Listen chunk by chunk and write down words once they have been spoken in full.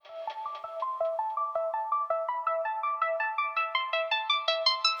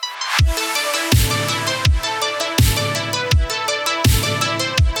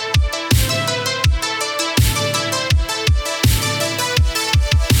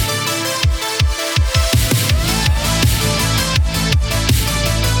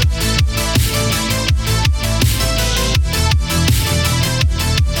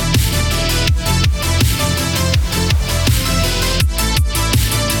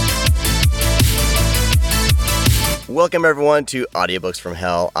welcome everyone to Audiobooks from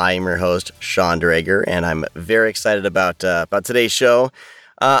Hell. I am your host, Sean Drager, and I'm very excited about today's show.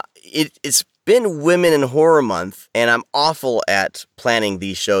 It's been Women in Horror Month, and I'm awful at planning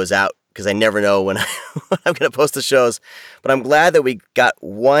these shows out because I never know when I'm going to post the shows. But I'm glad that we got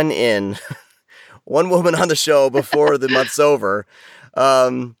one woman on the show before the month's over.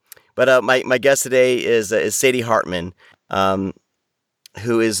 But my guest today is Sadie Hartmann,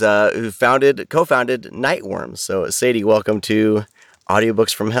 who co-founded Nightworms. So Sadie, welcome to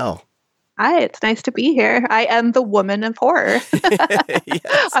Audiobooks from Hell. Hi, it's nice to be here. I am the woman of horror.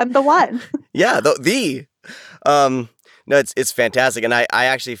 Yes. I'm the one. Yeah, no, it's fantastic. And I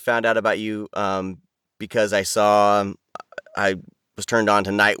actually found out about you because I was turned on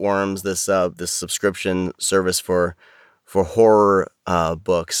to Nightworms, this subscription service for horror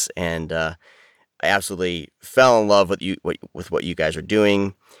books, and I absolutely fell in love with what you guys are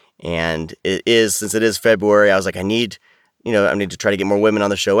doing. And since it is February, I was like, I need to try to get more women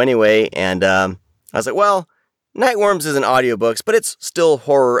on the show anyway. And I was like, well, Nightworms isn't audiobooks, but it's still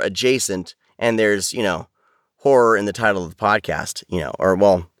horror adjacent. And there's, horror in the title of the podcast,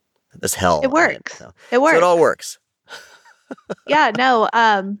 that's hell. It works. So it works. So it all works. Yeah, no,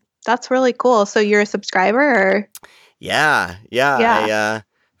 that's really cool. So you're a subscriber or? Yeah. I,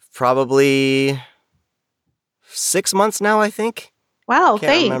 probably 6 months now, I think. Wow,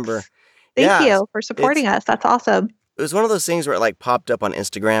 Can't thanks. remember. Thank you for supporting us. That's awesome. It was one of those things where it popped up on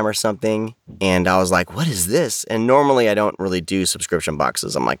Instagram or something, and I was like, what is this? And normally I don't really do subscription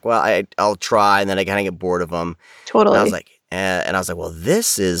boxes. I'm like, well, I'll try, and then I kind of get bored of them. Totally. And I was like, well,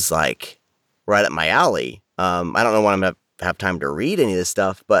 this is right up my alley. I don't know when I'm going to have time to read any of this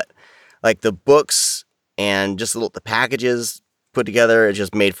stuff, but the books and just the packages put together, it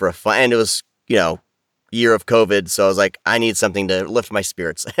just made for a fun, and it was, year of COVID. So I was like, I need something to lift my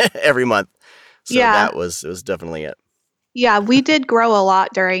spirits every month. So it was definitely it. Yeah, we did grow a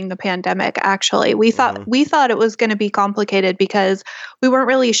lot during the pandemic, actually. We thought it was going to be complicated because we weren't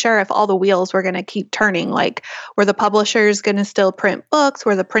really sure if all the wheels were going to keep turning. Were the publishers going to still print books?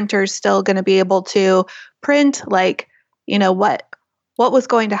 Were the printers still going to be able to print? What was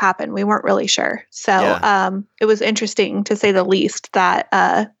going to happen? We weren't really sure. So it was interesting, to say the least,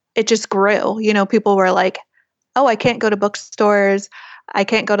 that it just grew. People were like, oh, I can't go to bookstores. I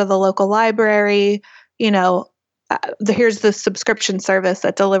can't go to the local library. Here's the subscription service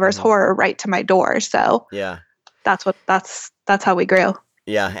that delivers horror right to my door. So yeah, that's how we grew.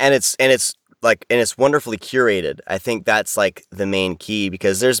 Yeah. And it's wonderfully curated. I think that's the main key,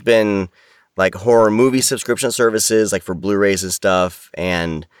 because there's been horror movie subscription services, for Blu-rays and stuff.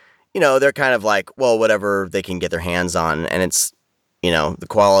 And, they're kind of well, whatever they can get their hands on. And it's, the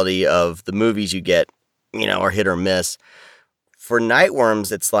quality of the movies you get, are hit or miss. For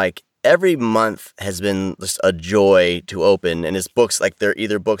Nightworms, it's every month has been just a joy to open, and it's books they're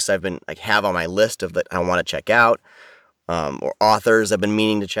either books I've been have on my list of that I want to check out, or authors I've been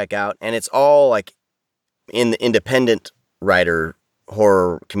meaning to check out, and it's all in the independent writer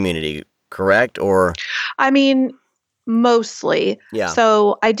horror community, correct? Or I mean, mostly. Yeah.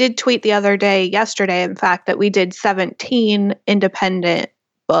 So I did tweet yesterday, in fact, that we did 17 independent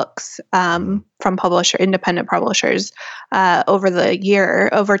books from independent publishers over the year,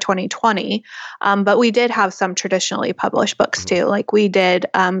 over 2020. But we did have some traditionally published books too. We did,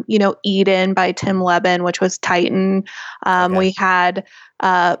 Eden by Tim Levin, which was Titan. We had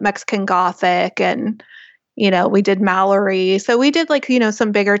Mexican Gothic, and, we did Mallory. So we did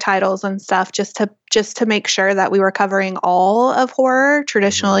some bigger titles and stuff just to make sure that we were covering all of horror,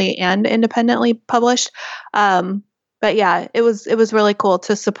 traditionally and independently published. But yeah, it was really cool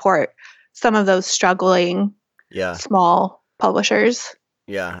to support some of those struggling, small publishers.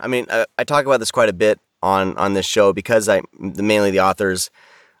 Yeah, I mean, I talk about this quite a bit on this show because mainly the authors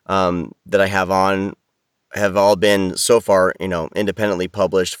that I have on have all been so far, independently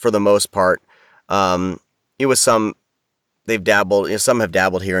published for the most part. It was they've dabbled, some have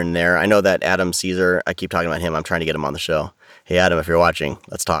dabbled here and there. I know that Adam Caesar, I keep talking about him. I'm trying to get him on the show. Hey, Adam, if you're watching,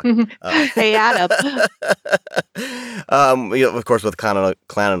 let's talk. Hey, Adam. Of course, with Clan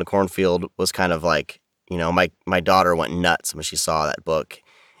on the Cornfield was kind of my daughter went nuts when she saw that book.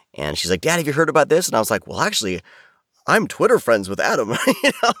 And she's like, Dad, have you heard about this? And I was like, well, actually, I'm Twitter friends with Adam.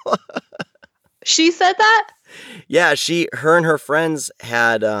 She said that? Yeah, her and her friends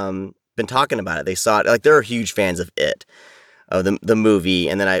had been talking about it. They saw it. They're huge fans of it, of the movie.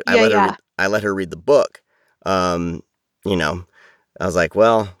 And then I let her read the book. I was like,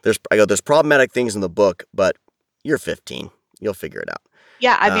 well, there's problematic things in the book, but you're 15. You'll figure it out.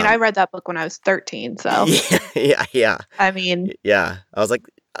 Yeah, I mean, I read that book when I was 13, so. Yeah. I mean. Yeah.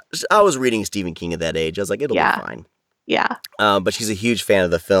 I was reading Stephen King at that age. I was like, it'll be fine. Yeah. But she's a huge fan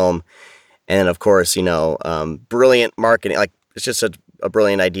of the film. And of course, brilliant marketing. Like, it's just a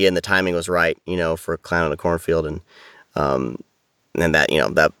brilliant idea, and the timing was right, for Clown in a Cornfield. And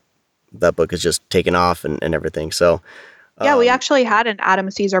that book is just taken off and everything. So, Yeah, we actually had an Adam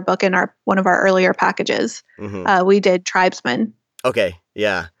Caesar book in one of our earlier packages. mm-hmm. We did Tribesman. Okay.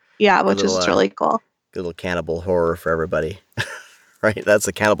 Yeah. Yeah, which is really cool. Good little cannibal horror for everybody. Right? That's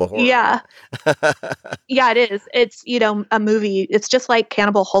a cannibal horror. Yeah. Right? Yeah, it is. It's, a movie. It's just like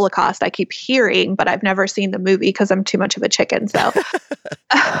Cannibal Holocaust. I keep hearing, but I've never seen the movie because I'm too much of a chicken. So,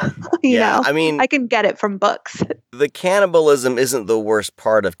 I mean, I can get it from books. The cannibalism isn't the worst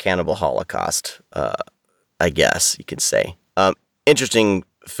part of Cannibal Holocaust, I guess you could say. Interesting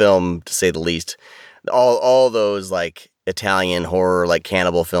film, to say the least. All those, like, Italian horror, like,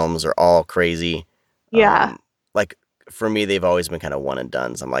 cannibal films are all crazy. Yeah. Like, for me, they've always been kind of one and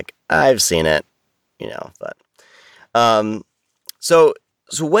done's. I'm like, I've seen it, but, so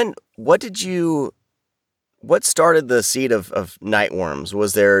what started the seed of Nightworms?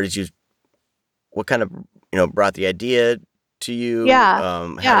 What kind of, brought the idea to you? Yeah.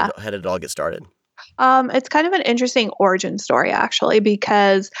 How did it all get started? It's kind of an interesting origin story, actually,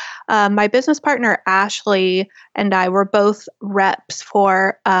 because my business partner, Ashley, and I were both reps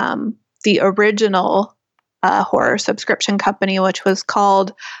for the original horror subscription company, which was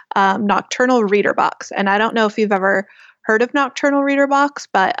called Nocturnal Reader Box. And I don't know if you've ever heard of Nocturnal Reader Box,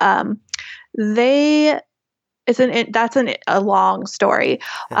 but that's a long story.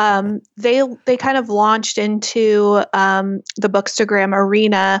 They kind of launched into the Bookstagram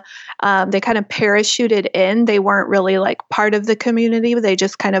arena. They kind of parachuted in. They weren't really like part of the community. They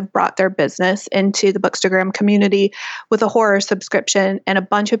just kind of brought their business into the Bookstagram community with a horror subscription, and a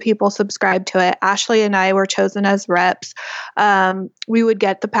bunch of people subscribed to it. Ashley and I were chosen as reps. We would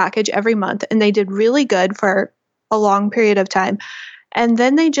get the package every month, and they did really good for a long period of time. And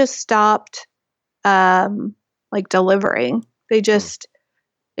then they just stopped delivering. They just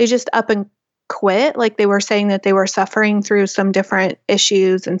up and quit. Like, they were saying that they were suffering through some different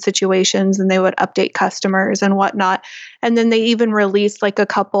issues and situations, and they would update customers and whatnot. And then they even released like a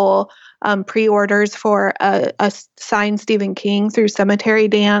couple pre-orders for a signed Stephen King through Cemetery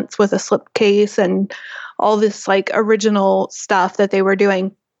Dance with a slipcase and all this like original stuff that they were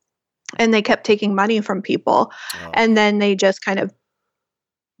doing. And they kept taking money from people. Oh. And then they just kind of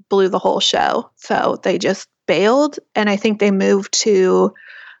blew the whole show. So they just bailed, and I think they moved to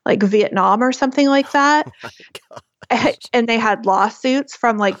like Vietnam or something like that. Oh my gosh. And they had lawsuits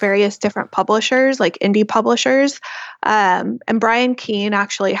from like various different publishers, like indie publishers. And Brian Keene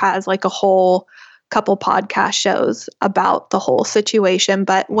actually has like a whole couple podcast shows about the whole situation.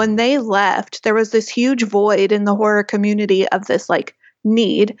 But when they left, there was this huge void in the horror community of this like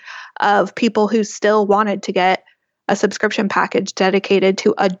need of people who still wanted to get a subscription package dedicated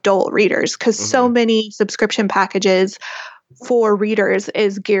to adult readers, because so many subscription packages for readers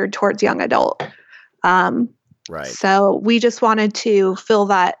is geared towards young adult. Right. So we just wanted to fill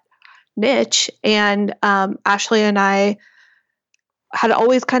that niche. And Ashley and I had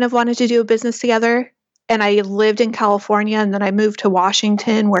always kind of wanted to do a business together. And I lived in California, and then I moved to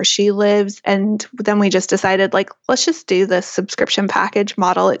Washington where she lives. And then we just decided, like, let's just do this subscription package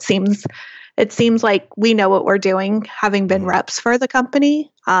model. It seems like we know what we're doing, having been reps for the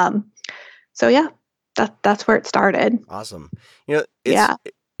company. So yeah, that's where it started. Awesome.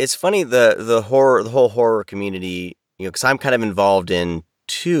 It's funny, the whole horror community, because I'm kind of involved in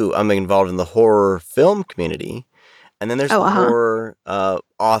two. I'm involved in the horror film community, and then there's the horror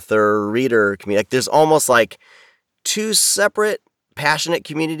author reader community. Like, there's almost like two separate passionate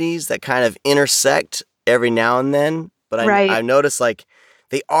communities that kind of intersect every now and then. But I noticed, like,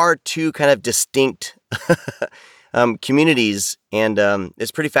 they are two kind of distinct communities, and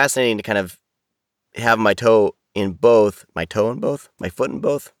it's pretty fascinating to kind of have my foot in both, my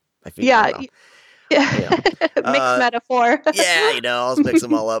feet. Yeah. Mixed metaphor. Yeah, I'll mix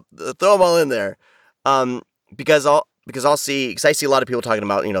them all up, throw them all in there, because I see a lot of people talking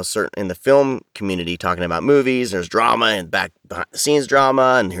about, certain in the film community talking about movies. There's drama and behind the scenes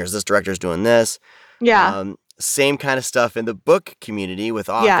drama, and here's this director's doing this. Yeah. Same kind of stuff in the book community with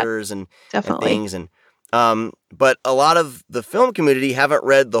authors and things. And but a lot of the film community haven't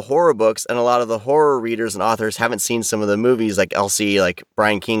read the horror books, and a lot of the horror readers and authors haven't seen some of the movies. Like, I'll see like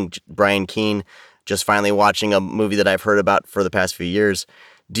Brian Keene just finally watching a movie that I've heard about for the past few years.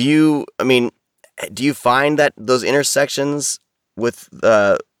 Do you find that those intersections with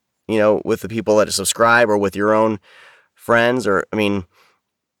with the people that subscribe, or with your own friends, or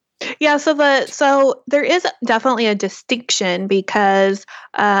Yeah, so there is definitely a distinction because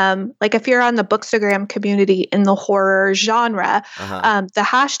like if you're on the Bookstagram community in the horror genre, Uh-huh. the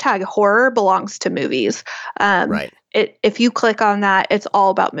hashtag horror belongs to movies. Um, Right. if you click on that, it's all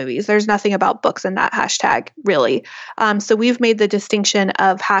about movies. There's nothing about books in that hashtag, really. So we've made the distinction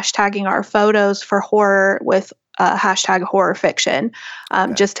of hashtagging our photos for horror with hashtag horror fiction,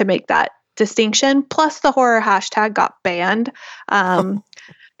 Okay. just to make that distinction. Plus, the horror hashtag got banned. Um,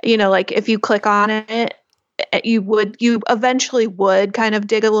 like if you click on it, you eventually would kind of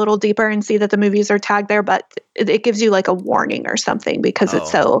dig a little deeper and see that the movies are tagged there, but it gives you like a warning or something because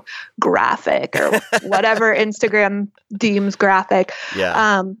it's Oh. so graphic or whatever Instagram deems graphic.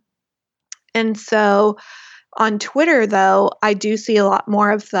 Yeah. Um, and so on Twitter, though, I do see a lot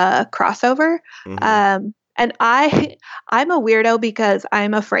more of the crossover. Mm-hmm. And I'm a weirdo because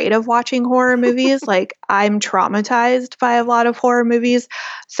I'm afraid of watching horror movies. Like I'm traumatized by a lot of horror movies.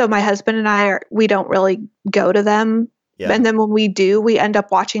 So my husband and we don't really go to them. Yeah. And then when we do, we end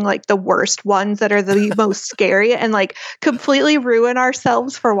up watching like the worst ones that are the most scary and like completely ruin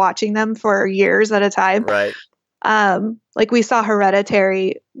ourselves for watching them for years at a time. Right. Like we saw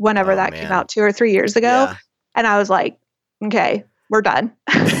Hereditary whenever Oh that came man. out 2 or 3 years ago. Yeah. And I was like, okay, we're done.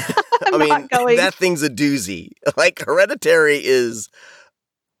 I'm I mean, not going. that thing's a doozy. Like Hereditary is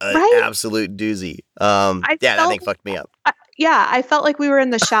an Right? absolute doozy. I Yeah, that thing felt, fucked me up. yeah, I felt like we were in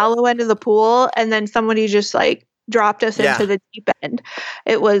the shallow end of the pool and then somebody just like dropped us Yeah. into the deep end.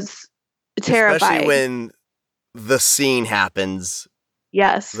 It was Especially terrifying. when the scene happens,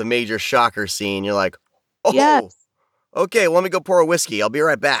 Yes. the major shocker scene, you're like, Yes. oh, okay, let me go pour a whiskey. I'll be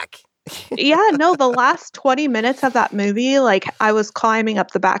right back. Yeah, no, the last 20 minutes of that movie, like I was climbing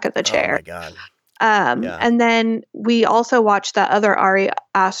up the back of the Oh my chair. God. Yeah. And then we also watched that other Ari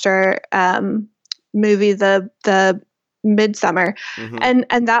Aster movie, the Midsummer, Mm-hmm.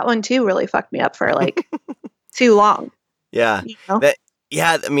 and that one too really fucked me up for like too long. Yeah. You know?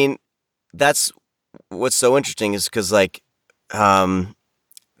 Yeah, I mean, that's what's so interesting is because like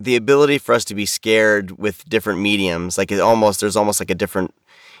the ability for us to be scared with different mediums, like there's almost like a different,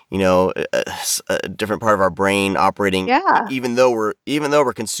 a different part of our brain operating. Yeah. Even though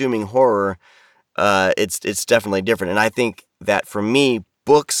we're consuming horror, it's definitely different. And I think that for me,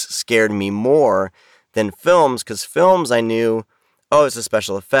 books scared me more than films because films I knew, oh, it's a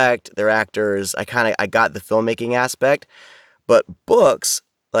special effect, they're actors. I got the filmmaking aspect, but books,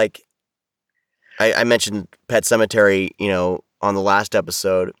 like I mentioned Pet Sematary, on the last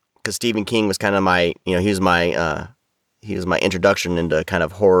episode because Stephen King was kind of my, he was my introduction into kind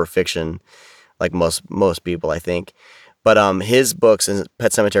of horror fiction, like most people, I think. But his books and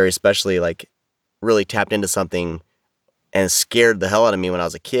Pet Sematary especially, like, really tapped into something and scared the hell out of me when I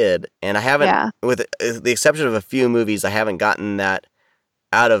was a kid. And I haven't, Yeah. with the exception of a few movies, I haven't gotten that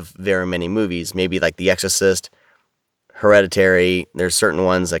out of very many movies. Maybe like The Exorcist, Hereditary. There's certain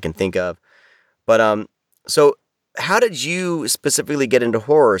ones I can think of. But so how did you specifically get into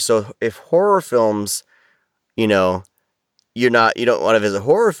horror? So if horror films, you know, you don't want to visit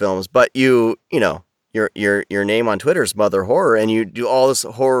horror films, but your name on Twitter is Mother Horror, and you do all this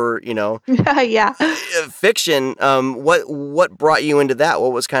horror, Yeah. fiction. What brought you into that?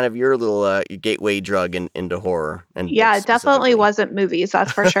 What was kind of your little your gateway drug into horror and Yeah, books it definitely specifically? wasn't movies,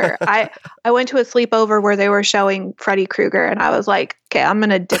 that's for sure. I went to a sleepover where they were showing Freddy Krueger and I was like, okay, I'm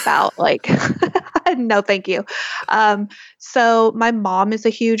gonna dip out. Like, no, thank you. So my mom is a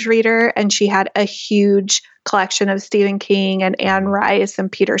huge reader and she had a huge collection of Stephen King and Anne Rice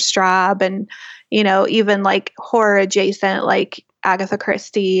and Peter Straub and, even like horror adjacent, like Agatha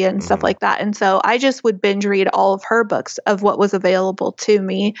Christie and stuff Mm-hmm. like that. And so I just would binge read all of her books of what was available to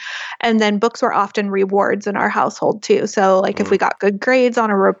me. And then books were often rewards in our household too. So like if we got good grades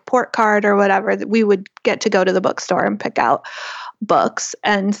on a report card or whatever, we would get to go to the bookstore and pick out books.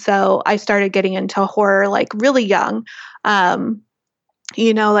 And so I started getting into horror like really young.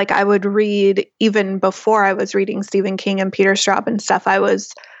 Like I would read even before I was reading Stephen King and Peter Straub and stuff. I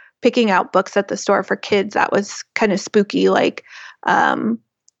was picking out books at the store for kids that was kind of spooky, like um,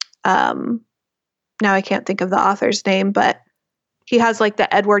 now I can't think of the author's name, but he has like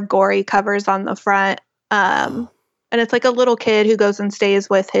the Edward Gorey covers on the front. And it's like a little kid who goes and stays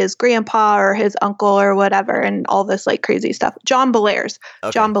with his grandpa or his uncle or whatever, and all this like crazy stuff. John Belair's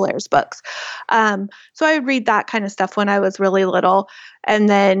books. So I would read that kind of stuff when I was really little. And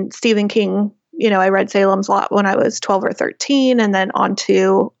then Stephen King, I read Salem's Lot when I was 12 or 13, and then on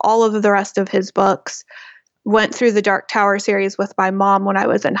to all of the rest of his books. went through the Dark Tower series with my mom when I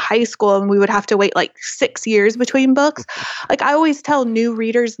was in high school, and we would have to wait like 6 years between books. Like, I always tell new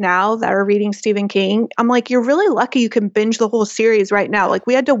readers now that are reading Stephen King, I'm like, you're really lucky you can binge the whole series right now. Like,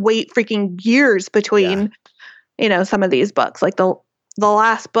 we had to wait freaking years between, some of these books, like the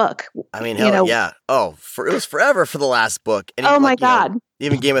last book. I mean, hell, yeah. Oh, it was forever for the last book. And oh even, my God.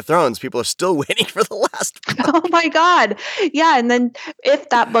 Even Game of Thrones, people are still waiting for the last book. Oh my God. Yeah. And then if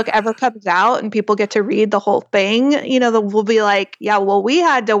that book ever comes out and people get to read the whole thing, we'll be like, yeah, well, we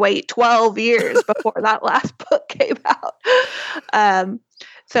had to wait 12 years before that last book came out.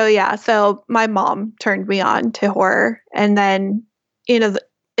 So my mom turned me on to horror. And then,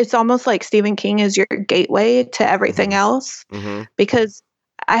 it's almost like Stephen King is your gateway to everything else, because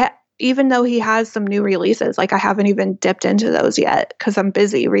even though he has some new releases, like I haven't even dipped into those yet because I'm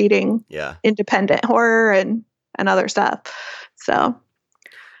busy reading independent horror and other stuff. So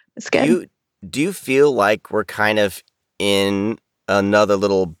it's good. Do you feel like we're kind of in another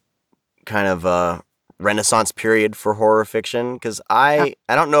little kind of renaissance period for horror fiction? Because I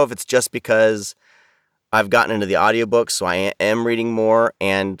don't know if it's just because I've gotten into the audiobooks, so I am reading more,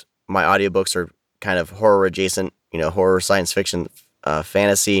 and my audiobooks are kind of horror adjacent, horror, science fiction,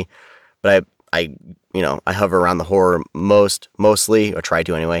 fantasy. But I hover around the horror mostly, or try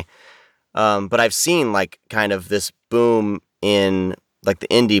to anyway. But I've seen like kind of this boom in like the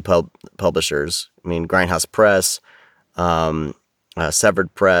indie publishers. I mean, Grindhouse Press,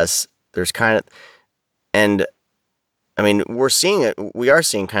 Severed Press. There's kind of, and I mean, we are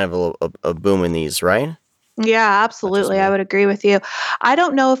seeing kind of a boom in these, right? Yeah, absolutely. I would agree with you. I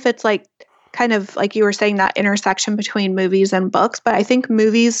don't know if it's like kind of like you were saying, that intersection between movies and books, but I think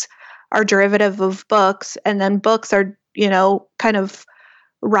movies are derivative of books, and then books are, kind of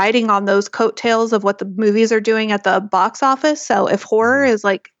riding on those coattails of what the movies are doing at the box office. So if horror is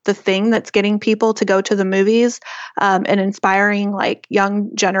like the thing that's getting people to go to the movies, and inspiring like young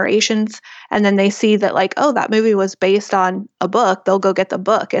generations, and then they see that like, oh, that movie was based on a book, they'll go get the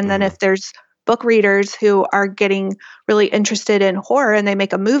book. And then if there's book readers who are getting really interested in horror and they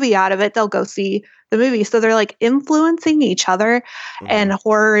make a movie out of it, they'll go see the movie. So they're like influencing each other. And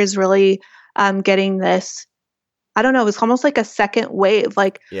horror is really getting this, I don't know, it's almost like a second wave.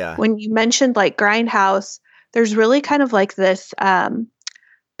 Like when you mentioned like Grindhouse, there's really kind of like this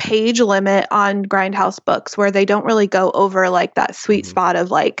page limit on Grindhouse books where they don't really go over like that sweet spot of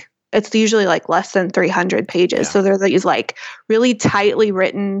like, it's usually like less than 300 pages. So they're these like really tightly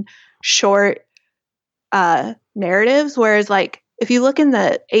written short narratives. Whereas like if you look in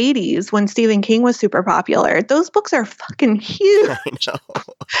the 80s when Stephen King was super popular, those books are fucking huge. I know.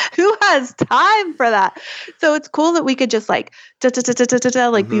 Who has time for that? So it's cool that we could just like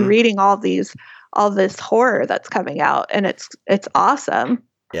be reading all this horror that's coming out, and it's awesome.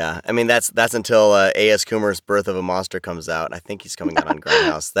 Yeah, I mean that's until A.S. Coomer's Birth of a Monster comes out. I think he's coming out on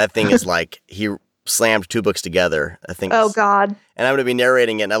Grindhouse. That thing is like he slammed 2 books together. I think. Oh God! And I'm gonna be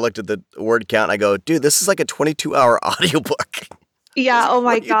narrating it, and I looked at the word count, and I go, dude, this is like a 22-hour audiobook. Yeah. Oh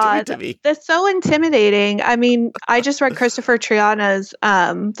my God. That's so intimidating. I mean, I just read Christopher Triana's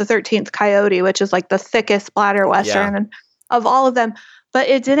The 13th Coyote, which is like the thickest splatter Western of all of them, but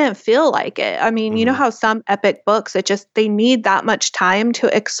it didn't feel like it. I mean, you know how some epic books, they need that much time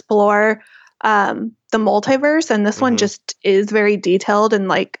to explore the multiverse. And this one just is very detailed and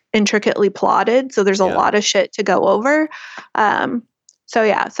like intricately plotted. So there's a lot of shit to go over.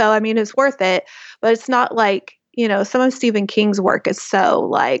 So I mean, it's worth it, but it's not like, some of Stephen King's work is so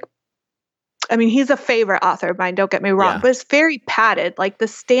like, I mean, he's a favorite author of mine, don't get me wrong, but it's very padded. Like The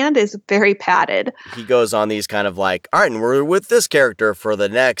Stand is very padded. He goes on these kind of like, all right, and we're with this character for the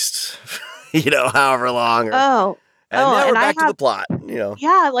next, however long. And now we're back to the plot,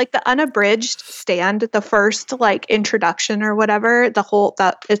 Yeah, like the unabridged Stand, the first like introduction or whatever,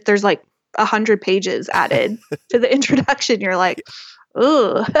 there's like 100 pages added to the introduction. You're like,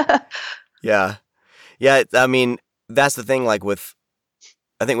 ooh. Yeah. Yeah, I mean, that's the thing, like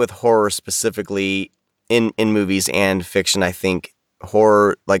I think with horror specifically in movies and fiction, I think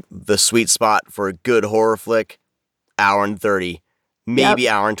horror, like the sweet spot for a good horror flick, hour and 30, maybe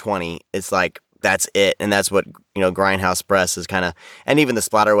hour and 20. It's like, that's it. And that's what, Grindhouse Press is kind of, and even the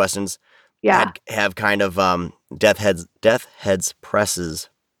splatter westerns have kind of Death Heads Presses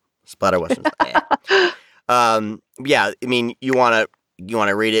splatter westerns. I mean, you want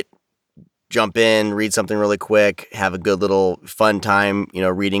to read it, jump in, read something really quick, have a good little fun time,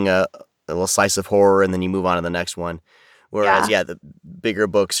 reading a little slice of horror, and then you move on to the next one. Whereas, the bigger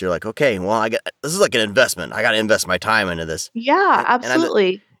books, you're like, okay, well, this is like an investment. I got to invest my time into this. Yeah,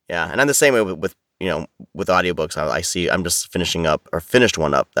 absolutely. And I'm the same way with audiobooks. I see, I'm just finished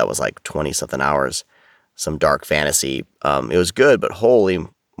one up that was like 20 something hours. some dark fantasy. It was good, but holy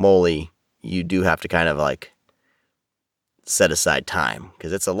moly, you do have to kind of like set aside time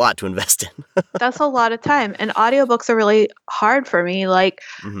because it's a lot to invest in. That's a lot of time. And audiobooks are really hard for me. Like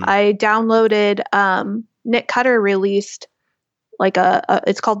Mm-hmm. I downloaded Nick Cutter released like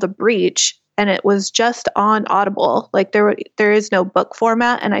it's called The Breach, and it was just on Audible. Like there is no book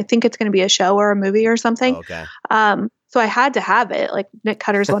format, and I think it's going to be a show or a movie or something. Oh, okay. So I had to have it. Like Nick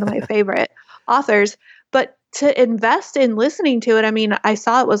Cutter's one of my favorite authors, but to invest in listening to it, I mean, I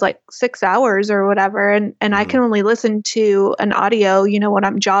saw it was like 6 hours or whatever, and I can only listen to an audio, when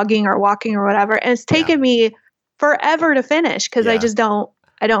I'm jogging or walking or whatever, and it's taken me forever to finish because I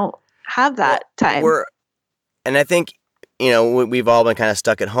don't have that time. And I think, we've all been kind of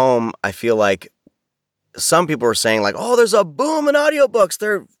stuck at home. I feel like some people are saying like, oh, there's a boom in audiobooks.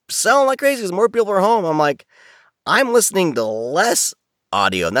 They're selling like crazy because more people are home. I'm like, I'm listening to less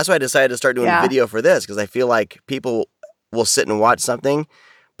audio. And that's why I decided to start doing video for this, because I feel like people will sit and watch something,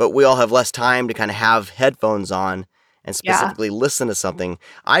 but we all have less time to kind of have headphones on and specifically listen to something.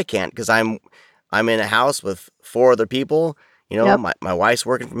 I can't because I'm in a house with 4 other people. My wife's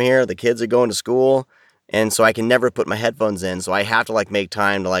working from here. The kids are going to school. And so I can never put my headphones in. So I have to like make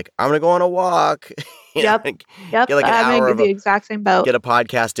time to like, I'm going to go on a walk. Yep. Get like an I'm hour in the exact same boat. Get a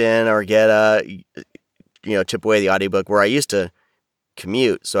podcast in or get chip away the audiobook where I used to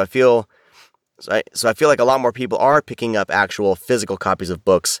commute. So I feel like a lot more people are picking up actual physical copies of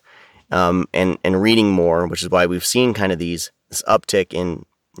books and reading more, which is why we've seen kind of this uptick in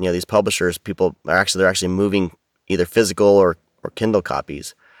these publishers. They're actually moving either physical or Kindle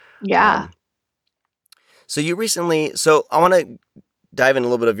copies. Yeah. So I want to dive in a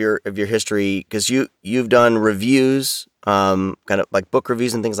little bit of your history, because you've done reviews, kind of like book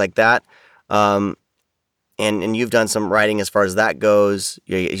reviews and things like that. And you've done some writing as far as that goes.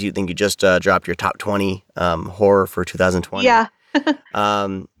 You think you just dropped your top 20 horror for 2020. Yeah.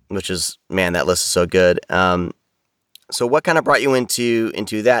 Which is, man, that list is so good. So what kind of brought you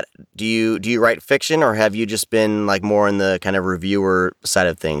into that? Do you write fiction, or have you just been like more in the kind of reviewer side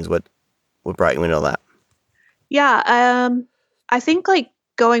of things? What brought you into all that? Yeah. I think like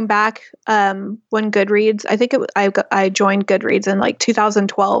going back when Goodreads, I think I joined Goodreads in like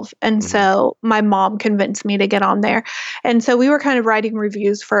 2012. And so my mom convinced me to get on there. And so we were kind of writing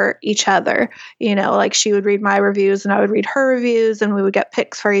reviews for each other, like she would read my reviews and I would read her reviews, and we would get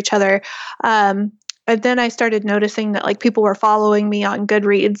picks for each other. And then I started noticing that like people were following me on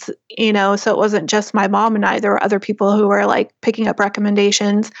Goodreads, so it wasn't just my mom and I. There were other people who were like picking up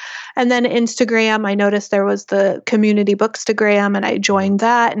recommendations. And then Instagram, I noticed there was the community Bookstagram, and I joined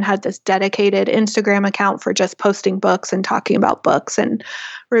that and had this dedicated Instagram account for just posting books and talking about books and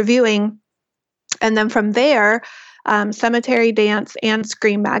reviewing. And then from there, Cemetery Dance and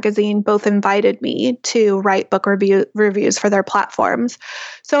Scream Magazine both invited me to write book reviews for their platforms.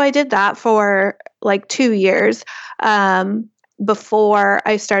 So I did that for like 2 years before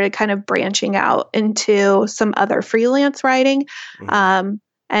I started kind of branching out into some other freelance writing. And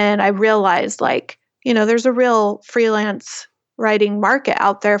I realized like, there's a real freelance writing market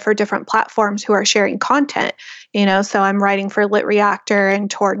out there for different platforms who are sharing content, so I'm writing for Lit Reactor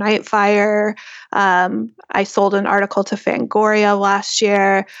and Tor Nightfire. I sold an article to Fangoria last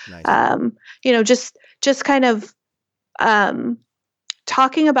year. Nice. Just kind of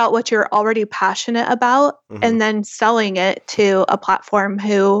talking about what you're already passionate about and then selling it to a platform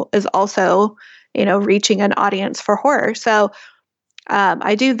who is also, reaching an audience for horror. So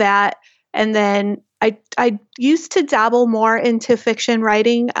I do that. And then I used to dabble more into fiction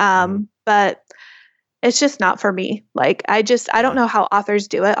writing, but it's just not for me. Like, I don't know how authors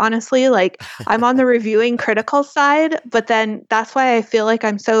do it, honestly. Like, I'm on the reviewing critical side, but then that's why I feel like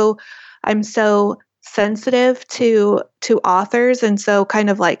I'm so sensitive to authors and so kind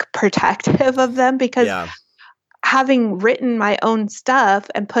of like protective of them, because having written my own stuff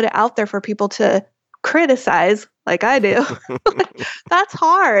and put it out there for people to criticize like I do, that's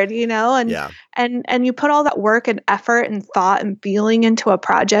hard, and you put all that work and effort and thought and feeling into a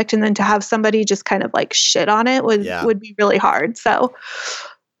project, and then to have somebody just kind of like shit on it would be really hard. So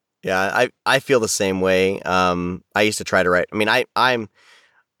I feel the same way. I used to try to write. I mean, I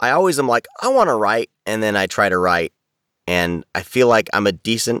always am like, I want to write, and then I try to write, and I feel like I'm a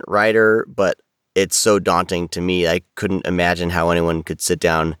decent writer, but it's so daunting to me. I couldn't imagine how anyone could sit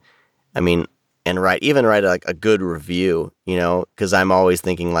down, and write like a good review, because I'm always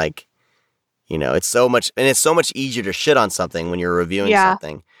thinking like, it's so much easier to shit on something when you're reviewing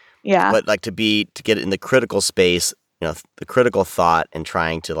something. Yeah. But like to get it in the critical space, the critical thought, and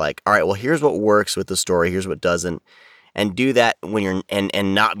trying to like, all right, well, here's what works with the story, here's what doesn't. and do that when you're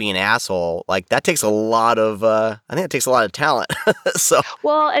and not be an asshole, like that takes a lot of I think it takes a lot of talent. So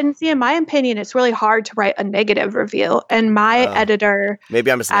Well, and see, in my opinion, it's really hard to write a negative review. And my editor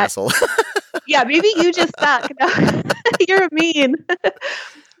maybe I'm just an at asshole. yeah, maybe you just suck. No, you're mean.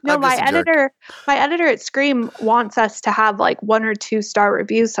 No, I'm just a jerk. My editor at Scream wants us to have like 1 or 2 star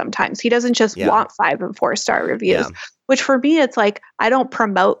reviews sometimes. He doesn't just Yeah. want 5 and 4 star reviews, Yeah. which for me, it's like, I don't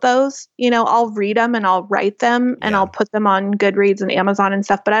promote those. I'll read them and I'll write them and Yeah. I'll put them on Goodreads and Amazon and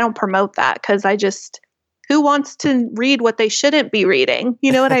stuff, but I don't promote that because who wants to read what they shouldn't be reading?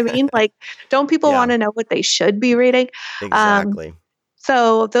 You know what I mean? Like, don't people Yeah. want to know what they should be reading? Exactly.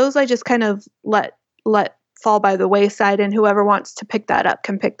 So those I just kind of let fall by the wayside, and whoever wants to pick that up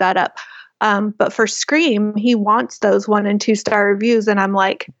can pick that up. But for Scream, he wants those 1 and 2 star reviews, and I'm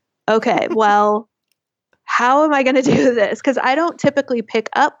like, okay, well, how am I going to do this? Because I don't typically pick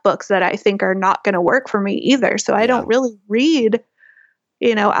up books that I think are not going to work for me either. So I don't really read,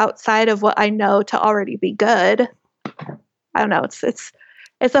 outside of what I know to already be good. I don't know. It's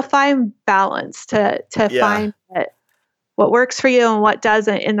a fine balance to find what works for you and what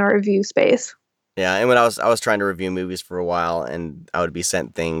doesn't in the review space. Yeah, and when I was trying to review movies for a while, and I would be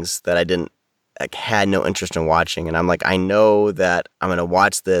sent things that I didn't had no interest in watching, and I'm like, I know that I'm gonna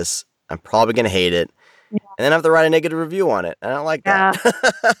watch this, I'm probably gonna hate it, and then I have to write a negative review on it. I don't like that.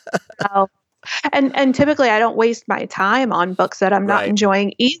 No. And typically I don't waste my time on books that I'm not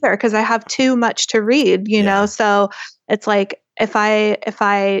enjoying either, because I have too much to read, So it's like if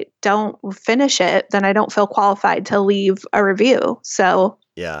I don't finish it, then I don't feel qualified to leave a review. So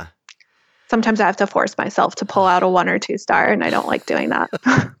yeah. Sometimes I have to force myself to pull out a 1 or 2 star, and I don't like doing that.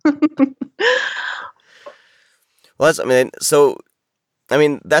 Well, that's I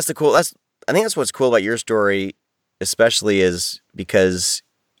think that's what's cool about your story, especially, is because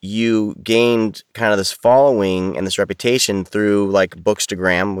you gained kind of this following and this reputation through like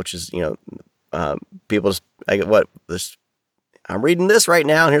Bookstagram, which is, people just I'm reading this right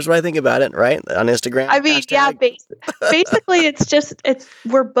now, and here's what I think about it, right? On Instagram. I mean, basically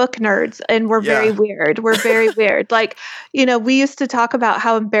we're book nerds, and we're very weird. We're very weird. Like, we used to talk about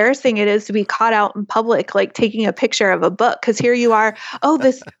how embarrassing it is to be caught out in public, like taking a picture of a book. Cause here you are, oh,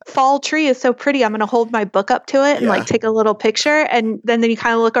 this fall tree is so pretty, I'm going to hold my book up to it and like take a little picture. And then you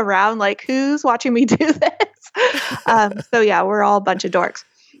kind of look around like, who's watching me do this? So yeah, we're all a bunch of dorks.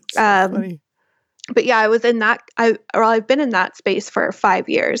 So funny. But yeah, I've been in that space for 5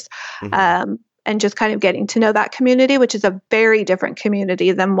 years, and just kind of getting to know that community, which is a very different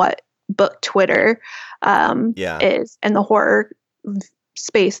community than what book Twitter is, and the horror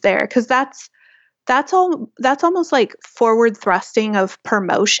space there. Cause that's almost like forward thrusting of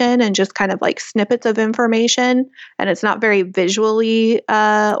promotion and just kind of like snippets of information. And it's not very visually,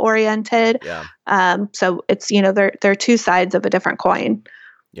 oriented. Yeah. So it's, they're 2 sides of a different coin.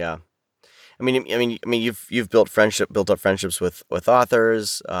 Yeah. I mean, you've built up friendships with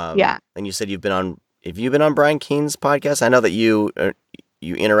authors. And you said you've been on Brian Keene's podcast. I know that you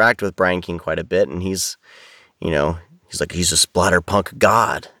interact with Brian Keene quite a bit, and he's a splatterpunk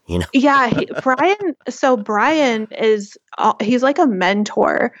god. Yeah, Brian is he's like a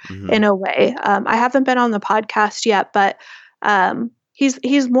mentor in a way. I haven't been on the podcast yet, but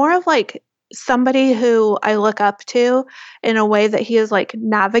he's more of like somebody who I look up to in a way that he has like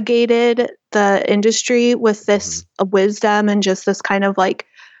navigated the industry with this wisdom and just this kind of like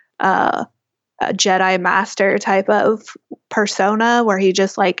a Jedi master type of persona, where he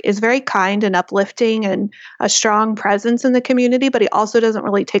just like is very kind and uplifting and a strong presence in the community, but he also doesn't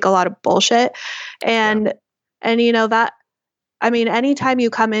really take a lot of bullshit. And that, I mean, anytime you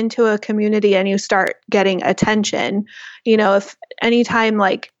come into a community and you start getting attention, if anytime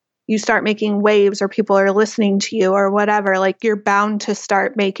like you start making waves or people are listening to you or whatever, like you're bound to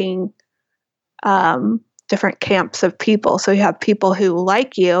start making different camps of people. So you have people who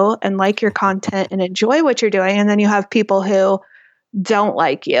like you and like your content and enjoy what you're doing. And then you have people who don't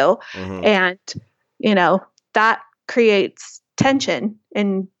like you. And, that creates tension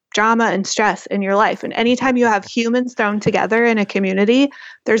and drama and stress in your life. And anytime you have humans thrown together in a community,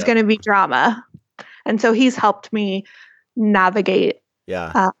 there's going to be drama. And so he's helped me navigate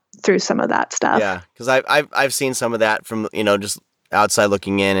through some of that stuff. Yeah, because I've seen some of that from just outside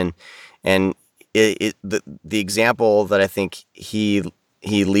looking in, and the example that I think he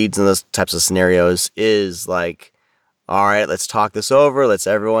leads in those types of scenarios is like, all right, let's talk this over. Let's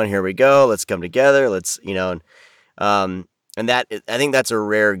everyone, here we go. Let's come together. Let's and that, I think that's a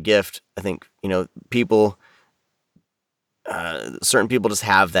rare gift. I think people, certain people just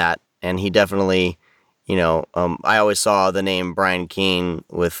have that, and he definitely. I always saw the name Brian Keene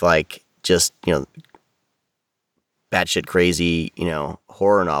with like just, batshit crazy,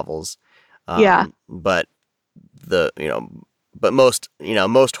 horror novels. Yeah. But the, but most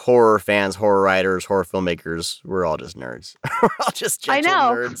horror fans, horror writers, horror filmmakers, we're all just nerds. We're all just I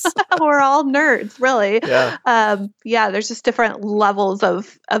gentle know. nerds. We're all nerds, really. Yeah. Yeah, there's just different levels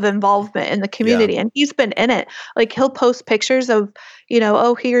of involvement in the Yeah. community. And he's been in it. Like he'll post pictures of,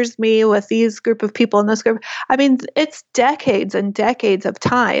 oh, here's me with these group of people in this group. I mean, it's decades and decades of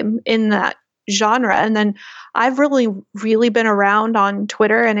time in that genre. And then I've really been around on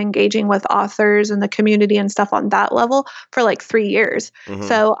Twitter and engaging with authors and the community and stuff on that level for like 3 years. Mhm.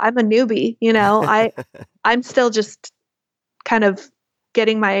 So I'm a newbie, I'm still just kind of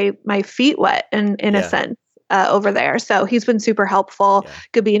getting my feet wet in a Yeah. sense over there. So he's been super helpful.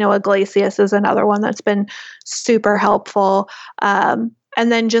 Yeah. Gabino Iglesias is another one that's been super helpful. And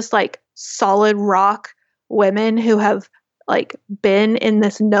then just like solid rock women who have like been in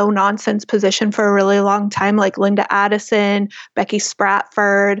this no nonsense position for a really long time, like Linda Addison, Becky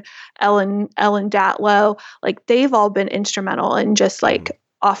Spratford, Ellen Datlow. Like they've all been instrumental in just like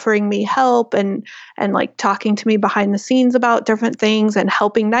offering me help and like talking to me behind the scenes about different things and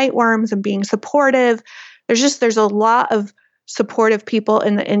helping Nightworms and being supportive. There's a lot of supportive people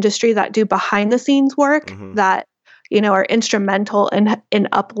in the industry that do behind the scenes work that are instrumental in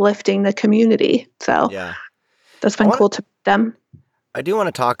uplifting the community. So Yeah. that's been cool to them. I do want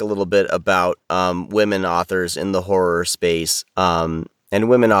to talk a little bit about women authors in the horror space and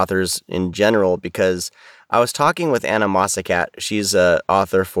women authors in general, because I was talking with Anna Mossacat. She's an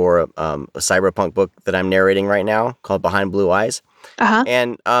author for a cyberpunk book that I'm narrating right now called Behind Blue Eyes. Uh-huh.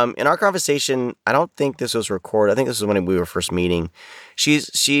 And in our conversation, I don't think this was recorded. I think this was when we were first meeting. She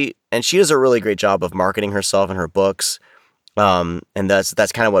does a really great job of marketing herself and her books. And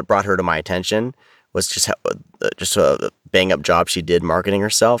that's kind of what brought her to my attention, was just a bang up job she did marketing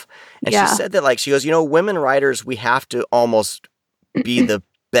herself. And she said that, like, she goes, women writers, we have to almost be the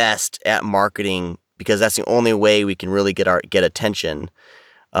best at marketing, because that's the only way we can really get attention.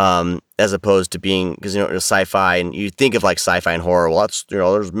 As opposed to being, because sci-fi, and you think of like sci-fi and horror, well, that's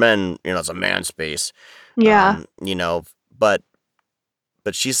there's men, it's a man space. Yeah. But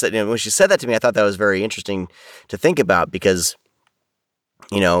she said, when she said that to me, I thought that was very interesting to think about, because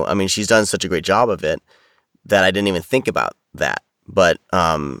she's done such a great job of it that I didn't even think about that. But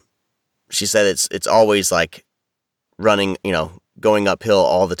she said it's always like running, going uphill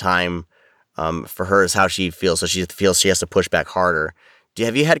all the time. For her is how she feels, so she feels she has to push back harder.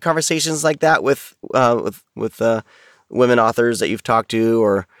 Have you had conversations like that with women authors that you've talked to,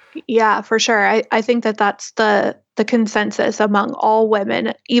 or? Yeah, for sure. I think that's the consensus among all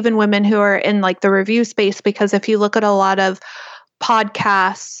women, even women who are in like the review space, because if you look at a lot of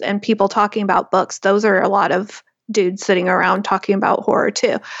podcasts and people talking about books, those are a lot of dudes sitting around talking about horror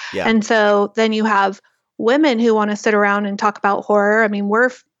too. Yeah. And so then you have women who want to sit around and talk about horror. I mean,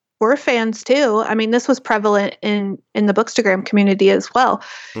 we're fans too. I mean, this was prevalent in the Bookstagram community as well.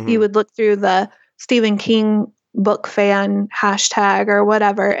 You would look through the Stephen King book fan hashtag or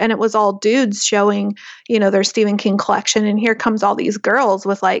whatever, and it was all dudes showing, their Stephen King collection. And here comes all these girls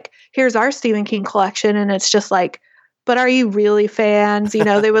with like, here's our Stephen King collection. And it's just like, but are you really fans?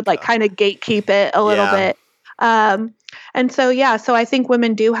 They would like kind of gatekeep it a little bit. And so, so I think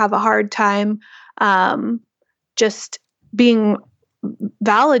women do have a hard time just being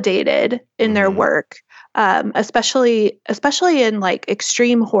validated in their work, especially in like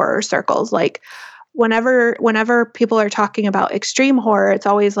extreme horror circles. Like whenever people are talking about extreme horror, it's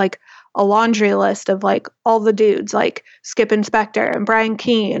always like a laundry list of like all the dudes, like Skip Inspector and Brian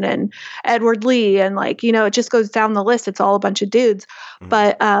Keene and Edward Lee, and like it just goes down the list. It's all a bunch of dudes.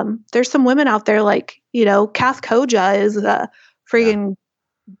 But there's some women out there, like Kath Koja is a freaking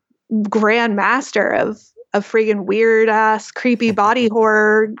grand master of freaking weird ass creepy body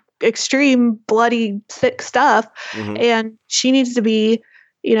horror, extreme bloody sick stuff, and she needs to be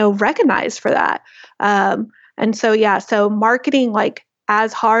recognized for that. And so marketing like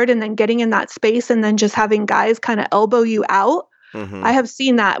as hard, and then getting in that space, and then just having guys kind of elbow you out. I have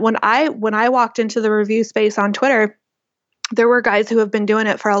seen that when I walked into the review space on Twitter, there were guys who have been doing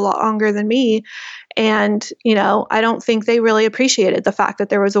it for a lot longer than me. And, I don't think they really appreciated the fact that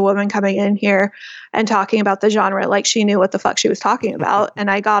there was a woman coming in here and talking about the genre like she knew what the fuck she was talking about. And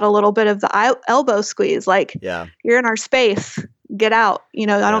I got a little bit of the elbow squeeze, like, you're in our space, get out. I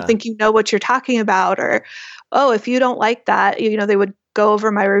don't think you know what you're talking about. Or, oh, if you don't like that, they would go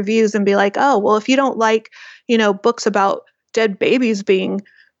over my reviews and be like, oh, well, if you don't like, books about dead babies being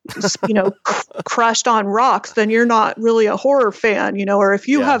crushed on rocks, then you're not really a horror fan, or if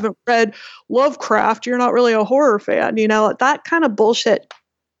you haven't read Lovecraft, you're not really a horror fan, that kind of bullshit.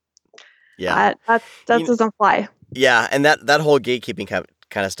 That doesn't fly. Yeah, and that whole gatekeeping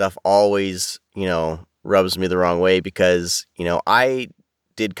kind of stuff always, rubs me the wrong way because, I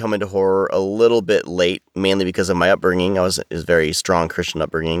did come into horror a little bit late, mainly because of my upbringing. It was a very strong Christian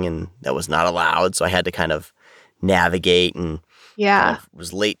upbringing, and that was not allowed, so I had to kind of navigate and kind Yeah. of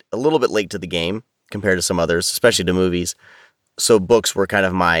was late, a little bit late to the game compared to some others, especially to movies. So books were kind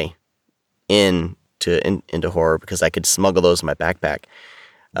of my into horror because I could smuggle those in my backpack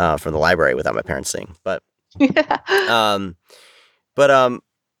from the library without my parents seeing. Um, but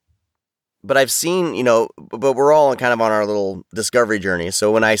but I've seen, but we're all kind of on our little discovery journey.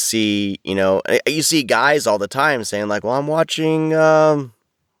 So when I see, you see guys all the time saying like, well, I'm watching, I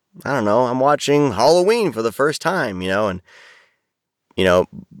don't know, I'm watching Halloween for the first time, and, you know,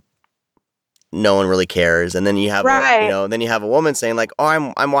 no one really cares. And then you have Right. then you have a woman saying like, oh,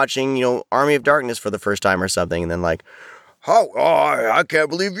 I'm watching, Army of Darkness for the first time or something. And then like, how, oh, I can't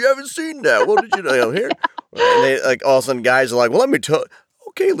believe you haven't seen that. What did you know here? And they like all of a sudden guys are like, well, let me tell.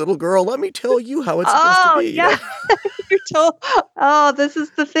 Okay, little girl, let me tell you how it's supposed to Oh, be. yeah. You're told, oh, this is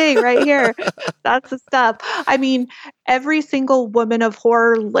the thing right here. That's the stuff. I mean, every single Women of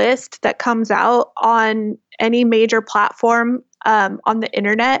Horror list that comes out on any major platform on the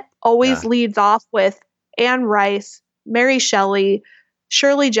internet always Yeah, leads off with Anne Rice, Mary Shelley,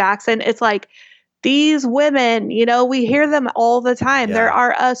 Shirley Jackson. It's like these women, we hear them all the time. There yeah,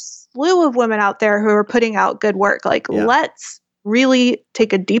 are a slew of women out there who are putting out good work. Like, yeah. let's really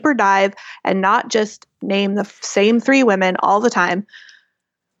take a deeper dive and not just name the same three women all the time.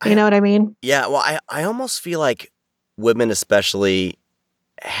 You I know what I mean? Yeah. Well, I almost feel like women, especially,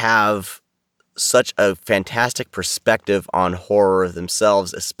 have such a fantastic perspective on horror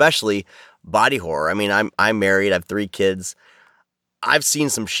themselves, especially body horror. I mean, I'm married. I have 3 kids. I've seen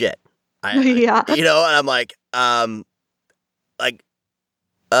some shit. Yeah. And I'm like,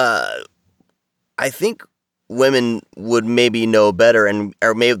 uh, I think women would maybe know better and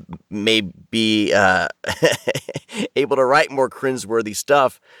or may be able to write more cringeworthy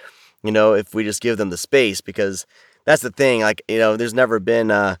stuff, if we just give them the space, because that's the thing. Like, there's never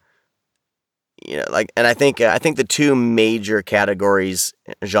been and I think the two major categories,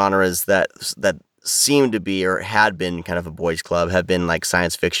 genres that seem to be or had been kind of a boys' club have been like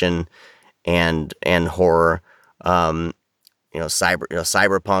science fiction and horror. Um,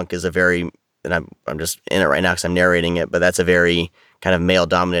 cyberpunk is a very, and I'm just in it right now because I'm narrating it, but that's a very kind of male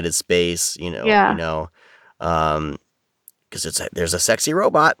dominated space. Yeah. Because there's a sexy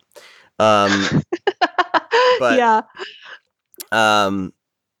robot. Um, but Yeah. um,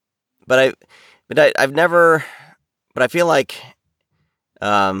 I've never, but I feel like,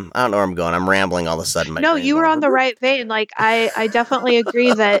 I don't know where I'm going. I'm rambling all of a sudden. My No, brain's you going. were on the right vein. Like I definitely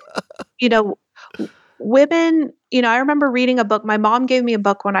agree that, you know, women, I remember reading a book. My mom gave me a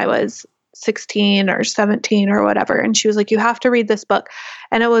book when I was 16 or 17 or whatever. And she was like, you have to read this book.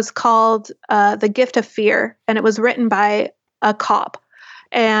 And it was called The Gift of Fear. And it was written by a cop.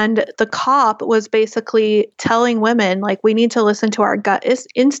 And the cop was basically telling women, like, we need to listen to our gut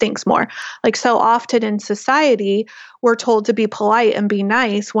instincts more. Like, so often in society, we're told to be polite and be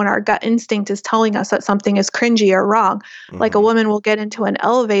nice when our gut instinct is telling us that something is cringy or wrong. Like, a Mm-hmm. woman will get into an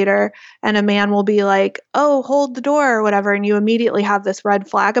elevator and a man will be like, oh, hold the door or whatever. And you immediately have this red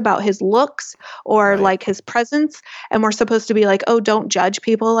flag about his looks or Right. like his presence. And we're supposed to be like, oh, don't judge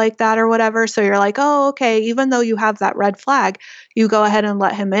people like that or whatever. So you're like, oh, okay, even though you have that red flag, you go ahead and